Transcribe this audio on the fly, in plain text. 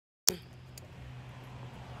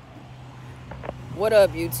What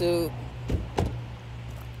up, YouTube?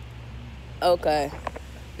 Okay,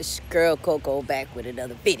 it's your girl Coco back with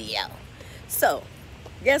another video. So,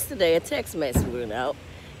 yesterday a text message went out,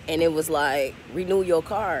 and it was like, renew your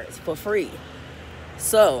cards for free.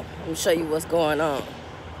 So, I'm gonna show you what's going on.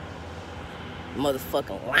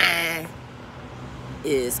 Motherfucking line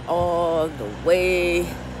is all the way.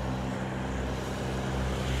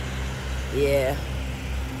 Yeah,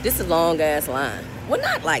 this is a long ass line. Well,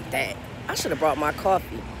 not like that. I should have brought my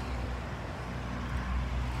coffee.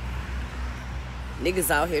 Niggas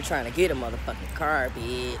out here trying to get a motherfucking car,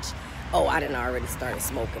 bitch. Oh, I done already started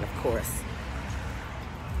smoking, of course.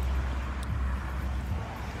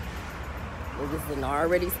 Niggas done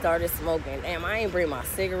already started smoking. Damn, I ain't bring my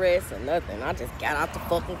cigarettes or nothing. I just got out the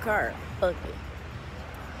fucking car. Fuck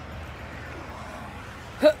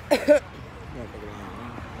it.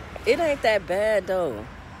 It ain't that bad, though.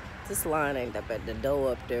 This line ain't that bad. The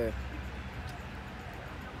door up there.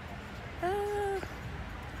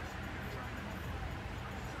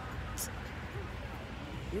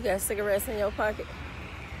 You got cigarettes in your pocket?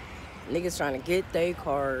 Niggas trying to get their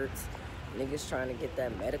cards. Niggas trying to get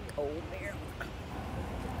that medical marijuana.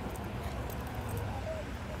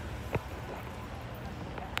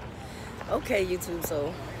 Okay, YouTube,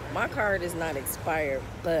 so my card is not expired,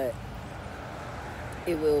 but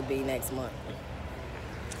it will be next month.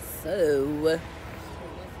 So,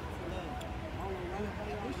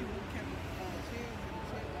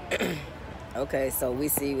 okay, so we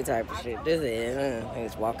see what type of shit this is.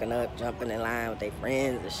 Niggas walking up, jumping in line with their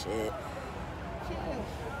friends and shit.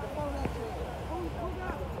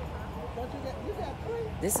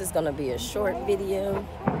 This is gonna be a short video.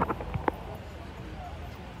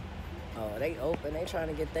 Oh, they open. They trying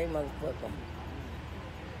to get their motherfucker.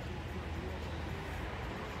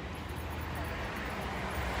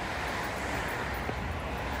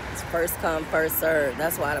 It's first come, first serve.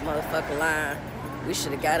 That's why the motherfucker line. We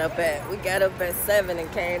should have got up at 7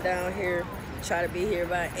 and came down here. Try to be here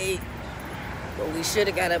by 8. But we should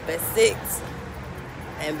have got up at 6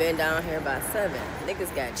 and been down here by 7.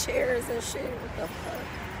 Niggas got chairs and shit. What the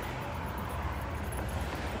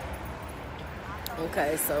fuck?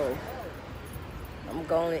 Okay, so I'm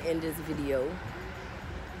going to end this video.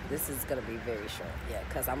 This is going to be very short. Yeah,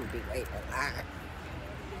 because I'm going to be waiting in line.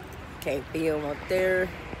 Can't film up there.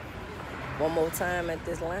 One more time at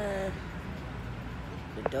this line.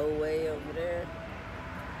 The doorway over there.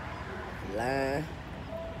 Line.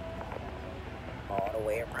 All the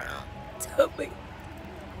way around to me.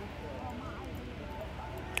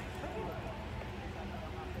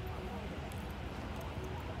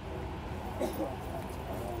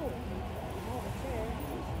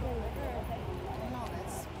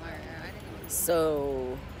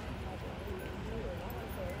 So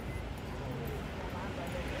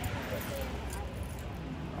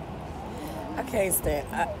I can't stand.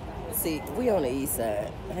 See, we on the east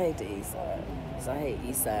side. I hate the east side. So I hate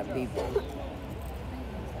east side people.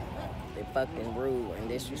 They fucking rude and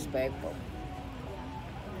disrespectful.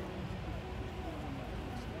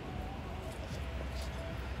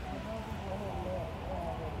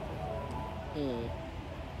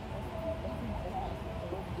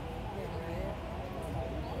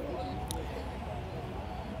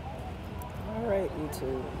 Alright,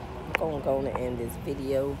 YouTube. I'm going to end this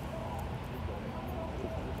video.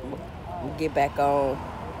 I'm gonna get back on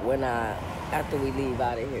after we leave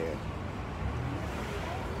out of here.